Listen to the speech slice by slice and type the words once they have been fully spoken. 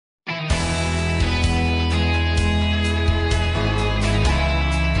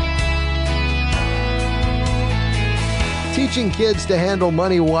Teaching kids to handle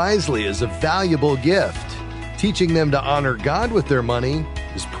money wisely is a valuable gift. Teaching them to honor God with their money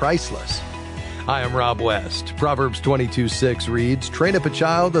is priceless. Hi, I'm Rob West. Proverbs 22:6 reads, "Train up a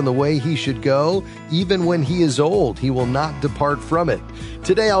child in the way he should go. Even when he is old, he will not depart from it."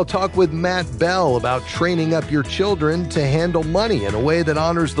 Today, I'll talk with Matt Bell about training up your children to handle money in a way that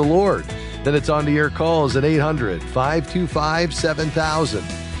honors the Lord. Then it's on to your calls at 800-525-7000.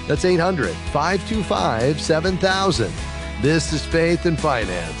 That's 800-525-7000. This is Faith and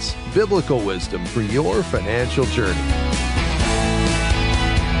Finance, biblical wisdom for your financial journey.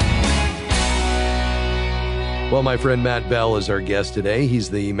 Well, my friend Matt Bell is our guest today.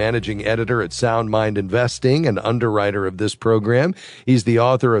 He's the managing editor at Sound Mind Investing and underwriter of this program. He's the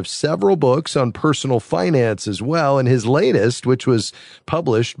author of several books on personal finance as well. And his latest, which was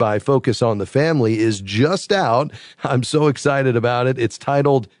published by Focus on the Family, is just out. I'm so excited about it. It's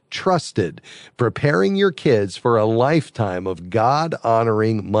titled Trusted, Preparing Your Kids for a Lifetime of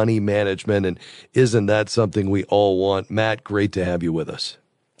God-Honoring Money Management. And isn't that something we all want? Matt, great to have you with us.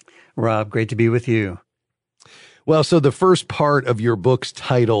 Rob, great to be with you. Well, so the first part of your book's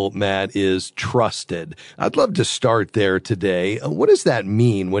title, Matt, is Trusted. I'd love to start there today. What does that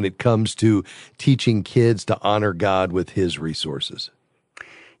mean when it comes to teaching kids to honor God with His resources?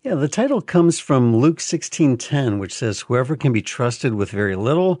 Yeah, the title comes from Luke 16:10, which says, "Whoever can be trusted with very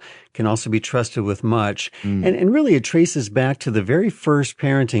little can also be trusted with much." And really it traces back to the very first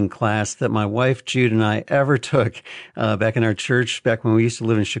parenting class that my wife Jude and I ever took back in our church, back when we used to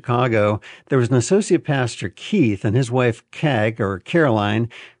live in Chicago. There was an associate pastor, Keith, and his wife, Caroline,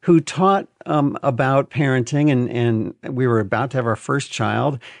 who taught about parenting, and we were about to have our first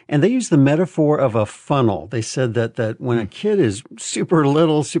child, and they used the metaphor of a funnel. They said that when a kid is super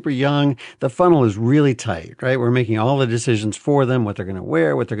little, super young, the funnel is really tight, right? We're making all the decisions for them, what they're going to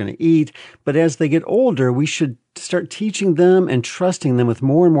wear, what they're going to eat. But as they get older, we should start teaching them and trusting them with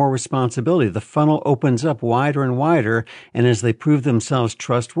more and more responsibility. The funnel opens up wider and wider, and as they prove themselves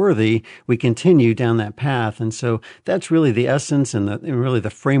trustworthy, we continue down that path. And so that's really the essence and really the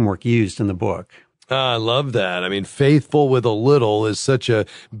framework used in the book. I love that. I mean, faithful with a little is such a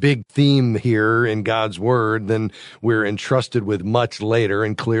big theme here in God's Word. Then we're entrusted with much later,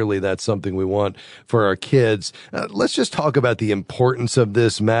 and clearly that's something we want for our kids. Let's just talk about the importance of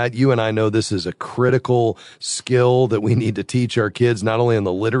this, Matt. You and I know this is a critical skill that we need to teach our kids, not only on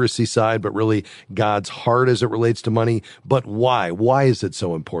the literacy side, but really God's heart as it relates to money. But why? Why is it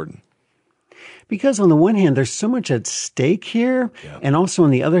so important? Because on the one hand, there's so much at stake here, and also on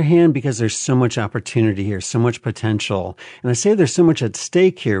the other hand, because there's so much opportunity here, so much potential. And I say there's so much at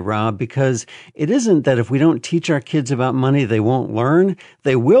stake here, Rob, because it isn't that if we don't teach our kids about money, they won't learn.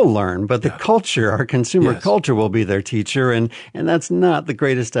 They will learn, but the culture, our consumer culture will be their teacher, and that's not the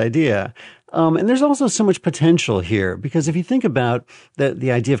greatest idea. And there's also so much potential here, because if you think about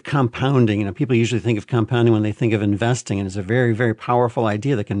the idea of compounding, people usually think of compounding when they think of investing, and it's a very, very powerful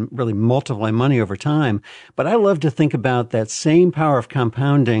idea that can really multiply money over time. But I love to think about that same power of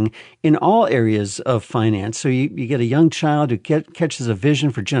compounding in all areas of finance. So you get a young child who catches a vision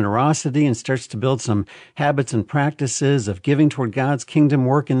for generosity and starts to build some habits and practices of giving toward God's kingdom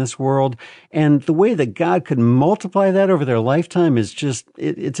work in this world. And the way that God could multiply that over their lifetime is just,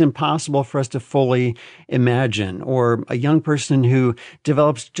 it's impossible for us to fully imagine. Or a young person who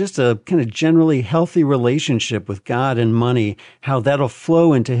develops just a kind of generally healthy relationship with God and money, how that'll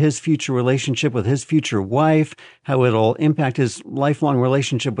flow into his future relationship with his future wife, how it'll impact his lifelong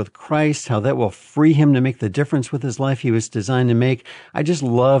relationship with Christ, how that will free him to make the difference with his life he was designed to make. I just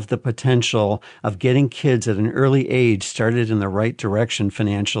love the potential of getting kids at an early age started in the right direction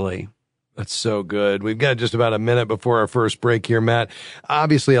financially. That's so good. We've got just about a minute before our first break here, Matt.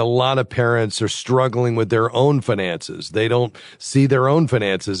 Obviously, a lot of parents are struggling with their own finances. They don't see their own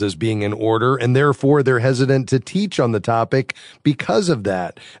finances as being in order, and therefore they're hesitant to teach on the topic because of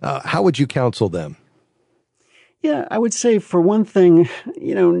that. How would you counsel them? Yeah, I would say for one thing,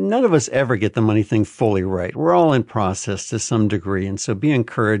 none of us ever get the money thing fully right. We're all in process to some degree. And so be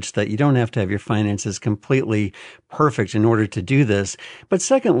encouraged that you don't have to have your finances completely perfect in order to do this. But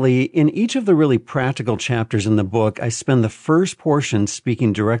secondly, in each of the really practical chapters in the book, I spend the first portion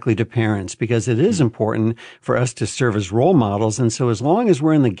speaking directly to parents because it is important for us to serve as role models. And so as long as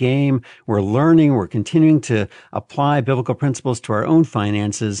we're in the game, we're learning, we're continuing to apply biblical principles to our own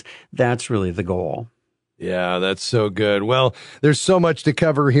finances, that's really the goal. Yeah, that's so good. Well, there's so much to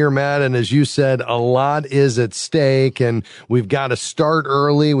cover here, Matt. And as you said, a lot is at stake and we've got to start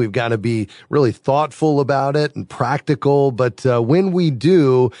early. We've got to be really thoughtful about it and practical. But when we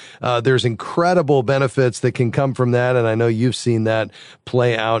do, there's incredible benefits that can come from that. And I know you've seen that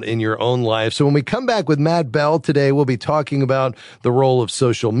play out in your own life. So when we come back with Matt Bell today, we'll be talking about the role of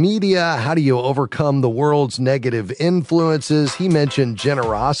social media. How do you overcome the world's negative influences? He mentioned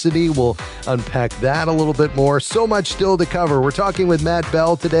generosity. We'll unpack that a little bit more. So much still to cover. We're talking with Matt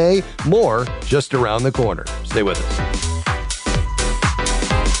Bell today. More just around the corner. Stay with us.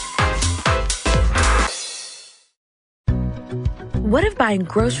 What if buying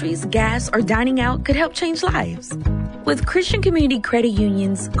groceries, gas, or dining out could help change lives? With Christian Community Credit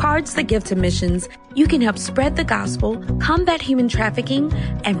Union's Cards That Give to Missions, you can help spread the gospel, combat human trafficking,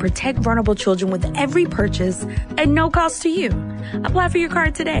 and protect vulnerable children with every purchase at no cost to you. Apply for your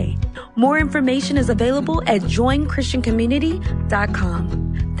card today. More information is available at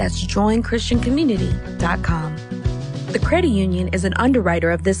joinchristiancommunity.com. That's joinchristiancommunity.com. The credit union is an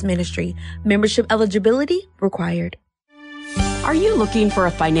underwriter of this ministry. Membership eligibility required. Are you looking for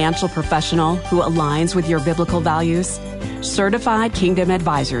a financial professional who aligns with your biblical values? Certified Kingdom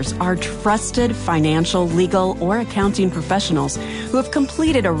Advisors are trusted financial, legal, or accounting professionals who have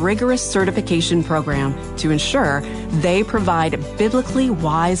completed a rigorous certification program to ensure they provide biblically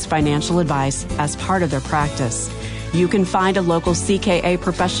wise financial advice as part of their practice. You can find a local CKA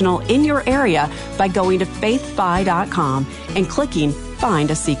professional in your area by going to faithfi.com and clicking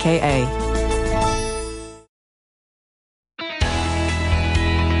Find a CKA.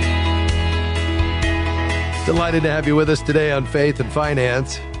 Delighted to have you with us today on Faith and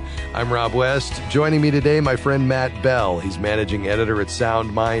Finance. I'm Rob West. Joining me today, my friend Matt Bell. He's managing editor at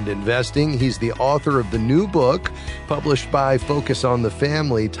Sound Mind Investing. He's the author of the new book published by Focus on the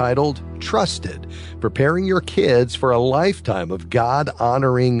Family titled Trusted, Preparing Your Kids for a Lifetime of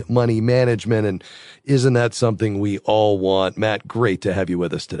God-Honoring Money Management. And isn't that something we all want? Matt, great to have you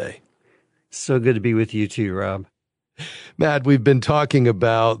with us today. So good to be with you too, Rob. Matt, we've been talking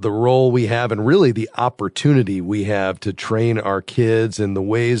about the role we have and really the opportunity we have to train our kids in the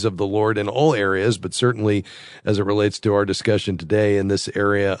ways of the Lord in all areas, but certainly as it relates to our discussion today in this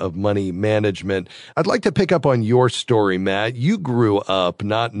area of money management. I'd like to pick up on your story, Matt. You grew up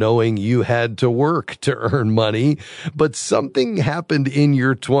not knowing you had to work to earn money, but something happened in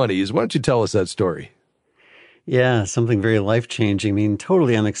your 20s. Why don't you tell us that story? Yeah, something very life-changing. I mean,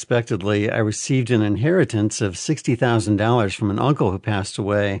 totally unexpectedly, I received an inheritance of $60,000 from an uncle who passed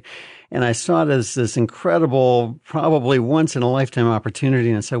away. And I saw it as this incredible, probably once-in-a-lifetime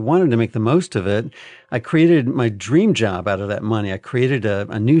opportunity. And so I wanted to make the most of it. I created my dream job out of that money. I created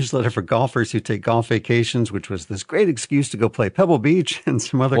a newsletter for golfers who take golf vacations, which was this great excuse to go play Pebble Beach and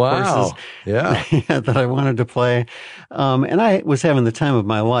some other courses that I wanted to play. And I was having the time of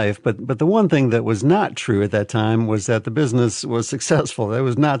my life. But the one thing that was not true at that time was that the business was successful. It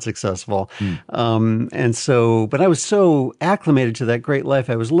was not successful. But I was so acclimated to that great life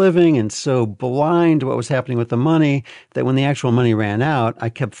I was living and so blind to what was happening with the money that when the actual money ran out, I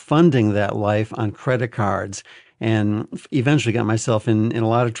kept funding that life on credit cards and eventually got myself in a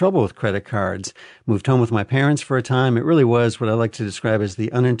lot of trouble with credit cards. Moved home with my parents for a time. It really was what I like to describe as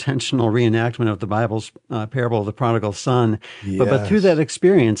the unintentional reenactment of the Bible's parable of the prodigal son. Yes. But through that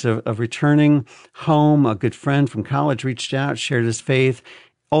experience of returning home, a good friend from college reached out, shared his faith.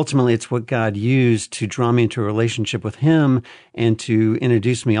 Ultimately, it's what God used to draw me into a relationship with him and to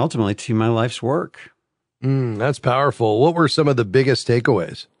introduce me ultimately to my life's work. That's powerful. What were some of the biggest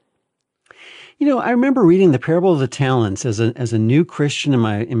takeaways? You know, I remember reading the parable of the talents as a new Christian in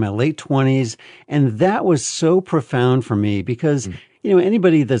my late 20s, and that was so profound for me because you know,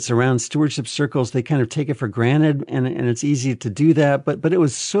 anybody that's around stewardship circles, they kind of take it for granted, and it's easy to do that. But it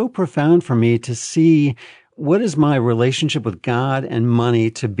was so profound for me to see what is my relationship with God and money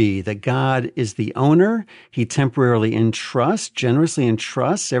to be? That God is the owner. He temporarily generously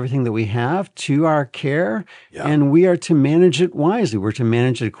entrusts everything that we have to our care. Yeah. And we are to manage it wisely. We're to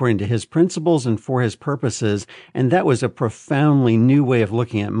manage it according to his principles and for his purposes. And that was a profoundly new way of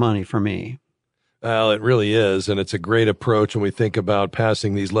looking at money for me. Well, it really is, and it's a great approach when we think about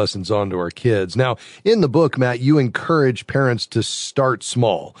passing these lessons on to our kids. Now, in the book, Matt, you encourage parents to start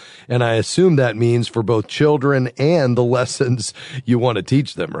small, and I assume that means for both children and the lessons you want to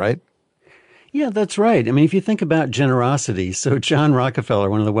teach them, right? Yeah, that's right. I mean, if you think about generosity, so John Rockefeller,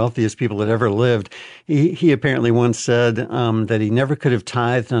 one of the wealthiest people that ever lived, he apparently once said that he never could have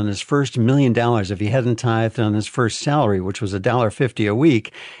tithed on his first $1 million if he hadn't tithed on his first salary, which was $1.50 a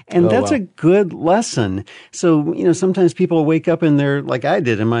week. And that's a good lesson. So, sometimes people wake up in their, like I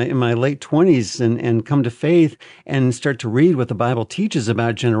did in my late 20s and come to faith and start to read what the Bible teaches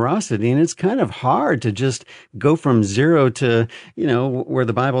about generosity. And it's kind of hard to just go from zero to, where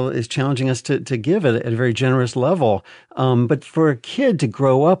the Bible is challenging us to give at a very generous level. But for a kid to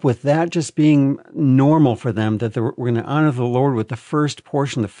grow up with that just being normal for them, that we're going to honor the Lord with the first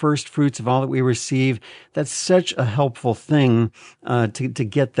portion, the first fruits of all that we receive, that's such a helpful thing to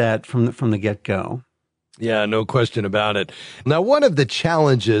get that from the get-go. Yeah, no question about it. Now, one of the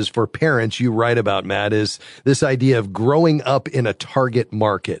challenges for parents you write about, Matt, is this idea of growing up in a target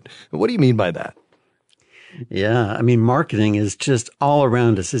market. What do you mean by that? Yeah, I mean, marketing is just all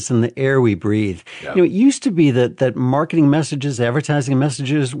around us. It's in the air we breathe. Yep. It used to be that marketing messages, advertising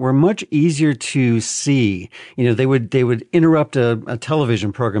messages were much easier to see. They would interrupt a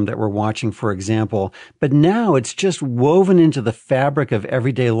television program that we're watching, for example. But now it's just woven into the fabric of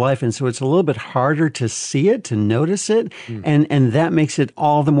everyday life. And so it's a little bit harder to see it, to notice it. And that makes it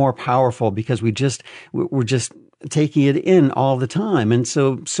all the more powerful because we're just taking it in all the time. And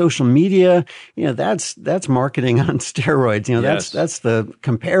so social media, that's marketing on steroids. Yes. That's the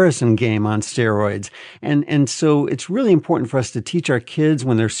comparison game on steroids. And so it's really important for us to teach our kids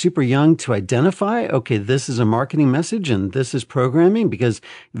when they're super young to identify, okay, this is a marketing message and this is programming, because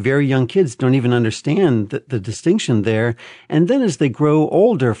very young kids don't even understand the distinction there. And then as they grow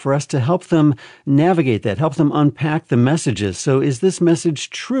older, for us to help them navigate that, help them unpack the messages. So is this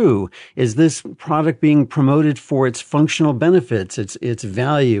message true? Is this product being promoted for its functional benefits, its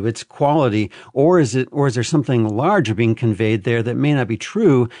value, its quality, or is there something larger being conveyed there that may not be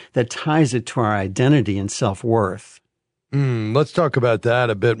true that ties it to our identity and self-worth? Let's talk about that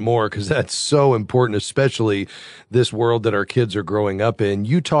a bit more, because that's so important, especially this world that our kids are growing up in.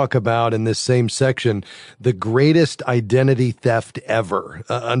 You talk about in this same section, the greatest identity theft ever.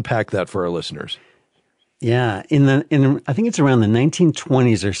 Unpack that for our listeners. Yeah, I think it's around the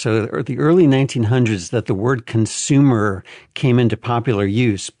 1920s or so, or the early 1900s, that the word consumer came into popular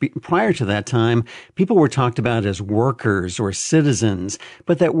use. Prior to that time, people were talked about as workers or citizens.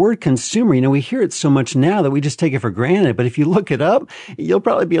 But that word consumer, we hear it so much now that we just take it for granted. But if you look it up, you'll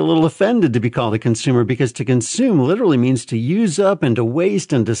probably be a little offended to be called a consumer, because to consume literally means to use up and to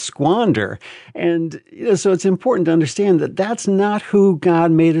waste and to squander. And so it's important to understand that that's not who God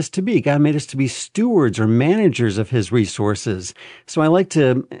made us to be. God made us to be stewards or managers of his resources. So I like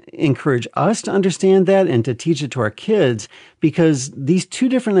to encourage us to understand that and to teach it to our kids, because these two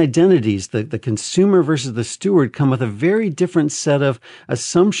different identities, the consumer versus the steward, come with a very different set of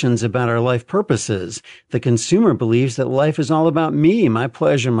assumptions about our life purposes. The consumer believes that life is all about me, my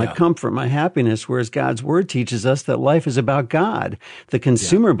pleasure, my comfort, my happiness, whereas God's word teaches us that life is about God. The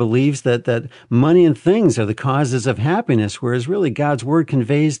consumer believes that money and things are the causes of happiness, whereas really God's word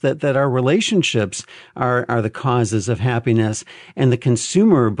conveys that our relationships are the causes of happiness. And the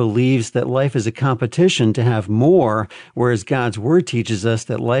consumer believes that life is a competition to have more, whereas God's word teaches us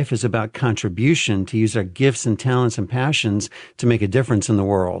that life is about contribution, to use our gifts and talents and passions to make a difference in the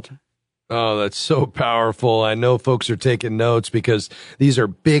world. Oh, that's so powerful. I know folks are taking notes, because these are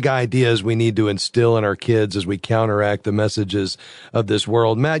big ideas we need to instill in our kids as we counteract the messages of this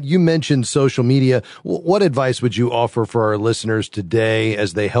world. Matt, you mentioned social media. What advice would you offer for our listeners today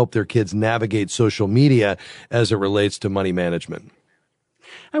as they help their kids navigate social media as it relates to money management?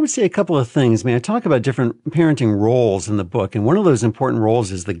 I would say a couple of things. I talk about different parenting roles in the book, and one of those important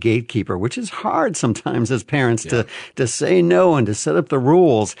roles is the gatekeeper, which is hard sometimes as parents to say no and to set up the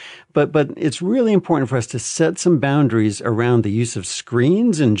rules. But it's really important for us to set some boundaries around the use of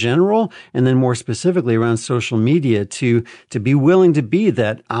screens in general, and then more specifically around social media, to be willing to be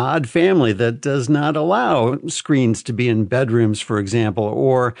that odd family that does not allow screens to be in bedrooms, for example,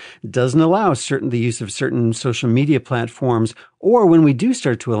 or doesn't allow the use of certain social media platforms. Or when we do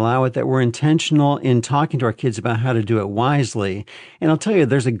start to allow it, that we're intentional in talking to our kids about how to do it wisely. And I'll tell you,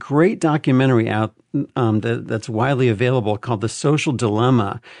 there's a great documentary out that's widely available called The Social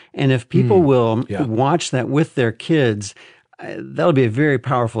Dilemma. And if people will watch that with their kids, that'll be a very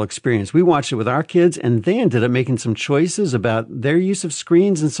powerful experience. We watched it with our kids, and they ended up making some choices about their use of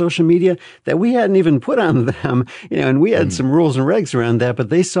screens and social media that we hadn't even put on them. And we had some rules and regs around that, but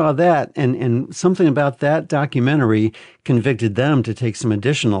they saw that, and something about that documentary convicted them to take some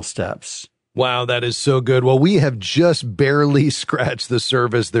additional steps. Wow, that is so good. Well, we have just barely scratched the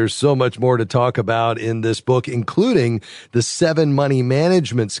surface. There's so much more to talk about in this book, including the 7 money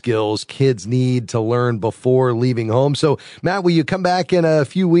management skills kids need to learn before leaving home. So, Matt, will you come back in a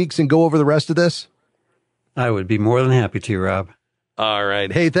few weeks and go over the rest of this? I would be more than happy to, Rob. All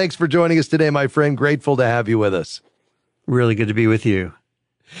right. Hey, thanks for joining us today, my friend. Grateful to have you with us. Really good to be with you.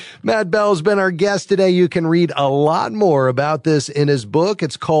 Matt Bell's been our guest today. You can read a lot more about this in his book.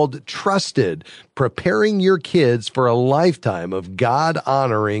 It's called Trusted: Preparing Your Kids for a Lifetime of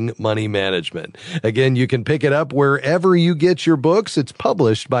God-Honoring Money Management. Again, you can pick it up wherever you get your books. It's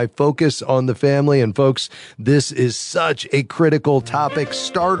published by Focus on the Family. And folks, this is such a critical topic.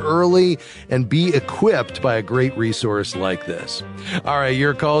 Start early and be equipped by a great resource like this. All right,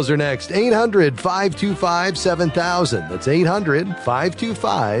 your calls are next. 800-525-7000. That's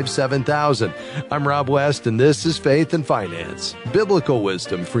 800-525-7000. I'm Rob West, and this is Faith and Finance, biblical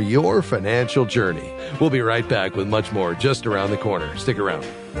wisdom for your financial journey. We'll be right back with much more just around the corner. Stick around.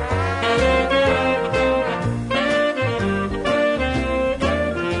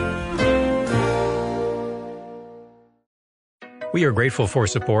 We are grateful for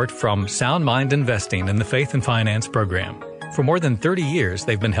support from Sound Mind Investing in the Faith and Finance program. For more than 30 years,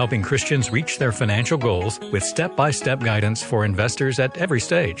 they've been helping Christians reach their financial goals with step-by-step guidance for investors at every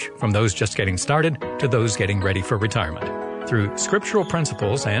stage, from those just getting started to those getting ready for retirement. Through scriptural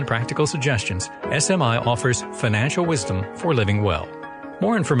principles and practical suggestions, SMI offers financial wisdom for living well.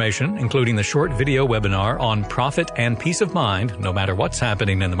 More information, including the short video webinar on profit and peace of mind, no matter what's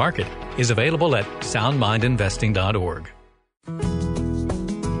happening in the market, is available at soundmindinvesting.org.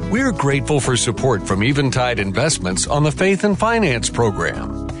 We're grateful for support from Eventide Investments on the Faith and Finance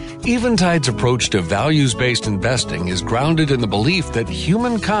program. Eventide's approach to values-based investing is grounded in the belief that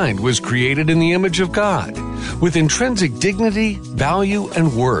humankind was created in the image of God, with intrinsic dignity, value,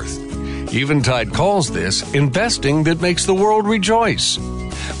 and worth. Eventide calls this investing that makes the world rejoice.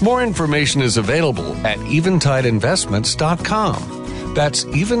 More information is available at eventideinvestments.com. That's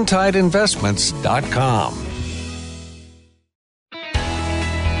eventideinvestments.com.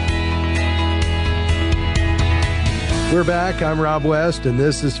 We're back. I'm Rob West, and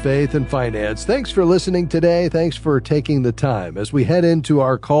this is Faith and Finance. Thanks for listening today. Thanks for taking the time. As we head into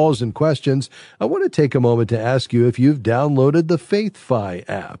our calls and questions, I want to take a moment to ask you if you've downloaded the FaithFi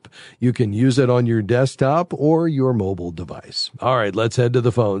app. You can use it on your desktop or your mobile device. All right, let's head to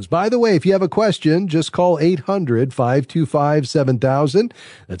the phones. By the way, if you have a question, just call 800-525-7000.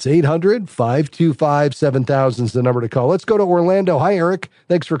 That's 800-525-7000 is the number to call. Let's go to Orlando. Hi, Eric.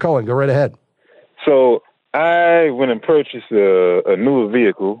 Thanks for calling. Go right ahead. So I went and purchased a newer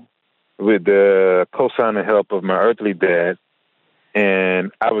vehicle with the co-signing help of my earthly dad,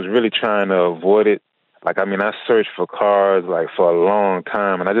 and I was really trying to avoid it. I searched for cars for a long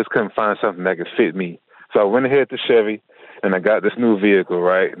time, and I just couldn't find something that could fit me. So I went ahead to Chevy, and I got this new vehicle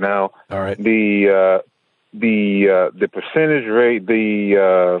right now. All right. The percentage rate,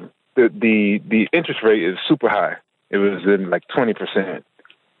 the interest rate is super high. It was in 20%,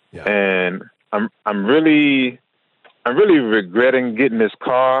 Yeah. and I'm really regretting getting this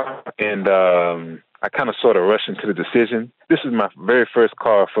car, and I kind of sort of rushed into the decision. This is my very first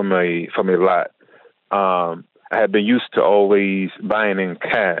car from a lot. I had been used to always buying in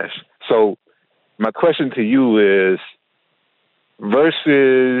cash. So my question to you is,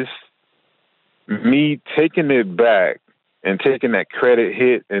 versus me taking it back and taking that credit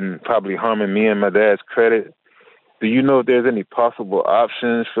hit and probably harming me and my dad's credit, do you know if there's any possible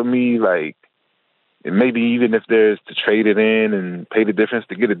options for me, maybe even if there's to trade it in and pay the difference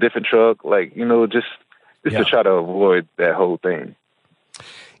to get a different truck, just to try to avoid that whole thing?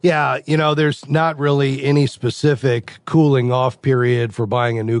 Yeah, there's not really any specific cooling off period for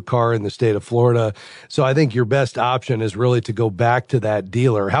buying a new car in the state of Florida. So I think your best option is really to go back to that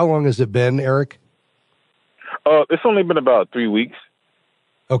dealer. How long has it been, Eric? It's only been about 3 weeks.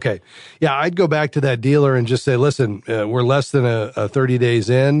 Okay. Yeah, I'd go back to that dealer and just say, listen, we're less than a 30 days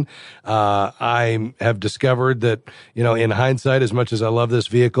in. I have discovered that, in hindsight, as much as I love this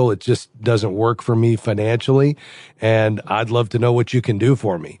vehicle, it just doesn't work for me financially. And I'd love to know what you can do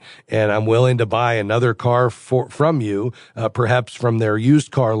for me. And I'm willing to buy another car from you, perhaps from their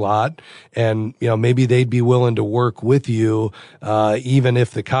used car lot. And, maybe they'd be willing to work with you, even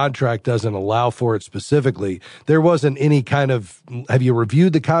if the contract doesn't allow for it specifically. There wasn't any kind of, have you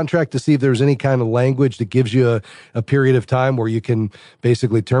reviewed the contract to see if there's any kind of language that gives you a period of time where you can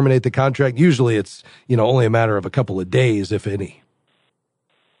basically terminate the contract? Usually it's, only a matter of a couple of days, if any.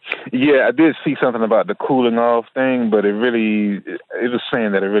 Yeah, I did see something about the cooling off thing, but it was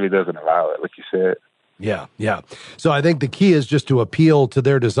saying that it really doesn't allow it, like you said. Yeah, yeah. So I think the key is just to appeal to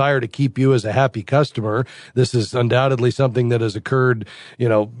their desire to keep you as a happy customer. This is undoubtedly something that has occurred,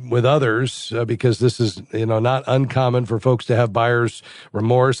 with others, because this is, not uncommon for folks to have buyer's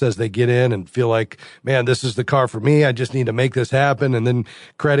remorse as they get in and feel like, man, this is the car for me. I just need to make this happen. And then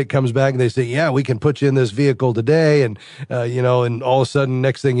credit comes back and they say, yeah, we can put you in this vehicle today. And, and all of a sudden,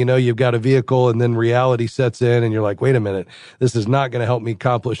 next thing you know, you've got a vehicle, and then reality sets in and you're like, wait a minute, this is not going to help me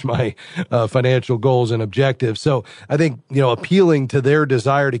accomplish my financial goals and objectives. So I think, appealing to their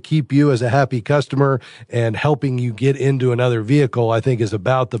desire to keep you as a happy customer and helping you get into another vehicle, I think is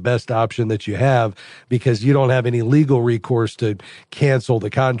about the best option that you have, because you don't have any legal recourse to cancel the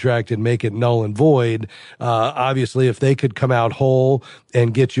contract and make it null and void. Obviously, if they could come out whole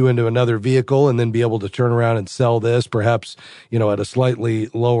and get you into another vehicle and then be able to turn around and sell this, perhaps, at a slightly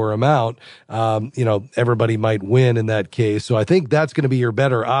lower amount, everybody might win in that case. So I think that's going to be your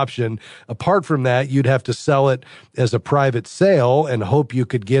better option. Apart from that, you'd have to sell it as a private sale and hope you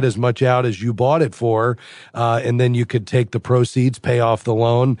could get as much out as you bought it for. And then you could take the proceeds, pay off the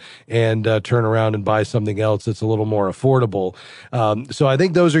loan, and turn around and buy something else that's a little more affordable. So I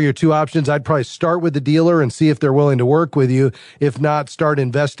think those are your two options. I'd probably start with the dealer and see if they're willing to work with you. If not, start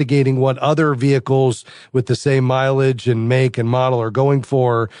investigating what other vehicles with the same mileage and make and model are going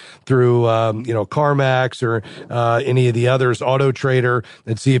for through, CarMax or any of the others, Auto Trader,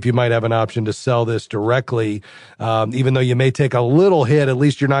 and see if you might have an option to sell this directly. Even though you may take a little hit, at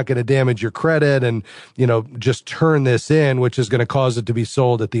least you're not going to damage your credit and, just turn this in, which is going to cause it to be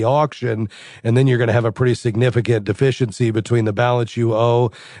sold at the auction. And then you're going to have a pretty significant deficiency between the balance you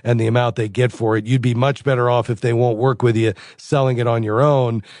owe and the amount they get for it. You'd be much better off if they won't work with you selling it on your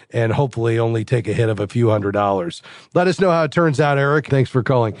own and hopefully only take a hit of a few $100s. Let us know how it turns out, Eric. Thanks for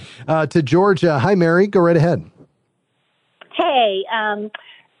calling. To Georgia. Hi, Mary. Go right ahead. Hey,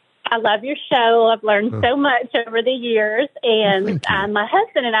 I love your show. I've learned so much over the years. And my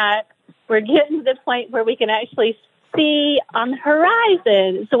husband and I, we're getting to the point where we can actually see on the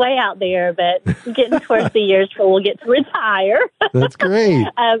horizon. It's way out there, but getting towards the years where we'll get to retire. That's great.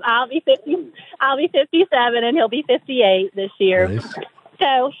 I'll be 57 and he'll be 58 this year. Nice.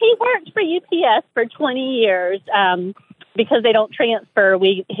 So he worked for UPS for 20 years. Because they don't transfer,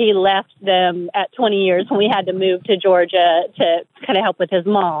 he left them at 20 years when we had to move to Georgia to kind of help with his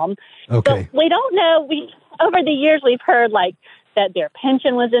mom. Okay. So we don't know. Over the years, we've heard that their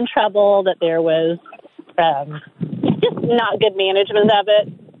pension was in trouble, that there was just not good management of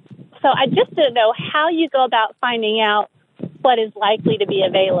it. So I just didn't know how you go about finding out what is likely to be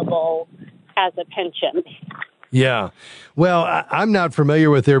available as a pension. Yeah. Well, I'm not familiar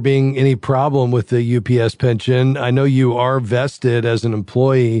with there being any problem with the UPS pension. I know you are vested as an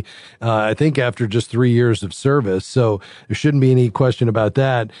employee, I think after just 3 years of service. So there shouldn't be any question about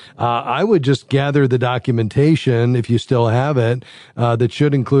that. I would just gather the documentation, if you still have it, that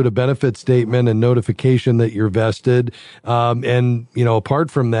should include a benefit statement and notification that you're vested. And, apart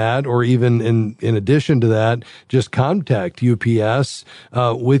from that, or even in addition to that, just contact UPS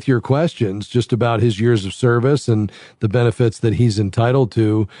with your questions just about his years of service and the benefits that he's entitled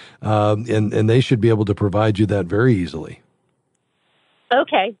to, and they should be able to provide you that very easily.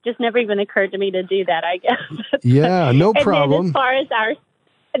 Okay, just never even occurred to me to do that, I guess. Yeah, no problem.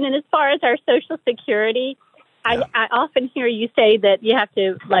 And then as far as our Social Security, I often hear you say that you have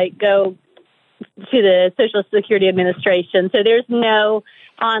to go to the Social Security Administration. So there's no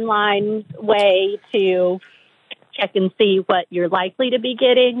online way to check and see what you're likely to be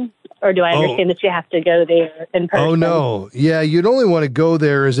getting. Or do I understand that you have to go there in person? Oh, no. Yeah, you'd only want to go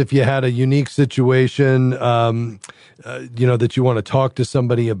there as if you had a unique situation, that you want to talk to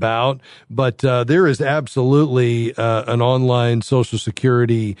somebody about. But there is absolutely an online Social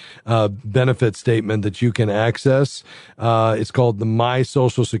Security benefit statement that you can access. It's called the My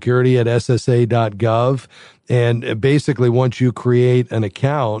Social Security at SSA.gov. And basically, once you create an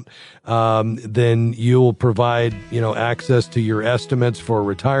account, then you'll provide, access to your estimates for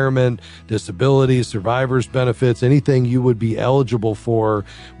retirement, disability, survivor's benefits. Anything you would be eligible for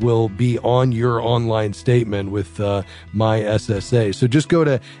will be on your online statement with My SSA. So just go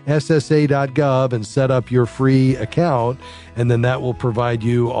to SSA.gov and set up your free account, and then that will provide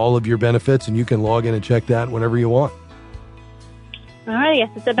you all of your benefits, and you can log in and check that whenever you want. All right, I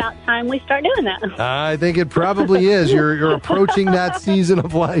guess it's about time we start doing that. I think it probably is. You're approaching that season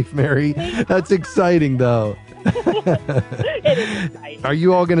of life, Mary. That's exciting, though. It is exciting. Are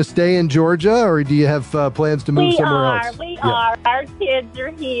you all going to stay in Georgia, or do you have plans to move somewhere else? We are. Our kids are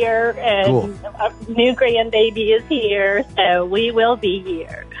here, and cool. Our new grandbaby is here, so we will be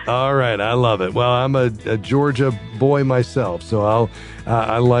here. All right. I love it. Well, I'm a Georgia boy myself, so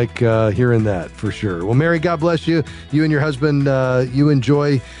I like hearing that for sure. Well, Mary, God bless you. You and your husband, you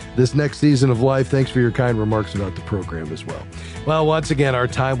enjoy this next season of life. Thanks for your kind remarks about the program as well. Well, once again, our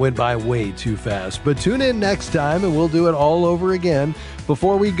time went by way too fast, but tune in next time and we'll do it all over again.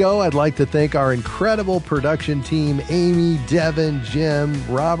 Before we go, I'd like to thank our incredible production team, Amy, Devin, Jim,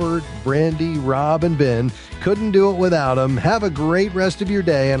 Robert, Brandy, Rob, and Ben. Couldn't do it without them. Have a great rest of your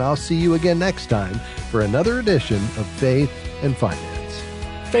day, and I'll see you again next time for another edition of Faith and Finance.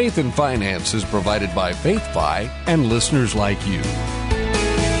 Faith and Finance is provided by FaithFi and listeners like you.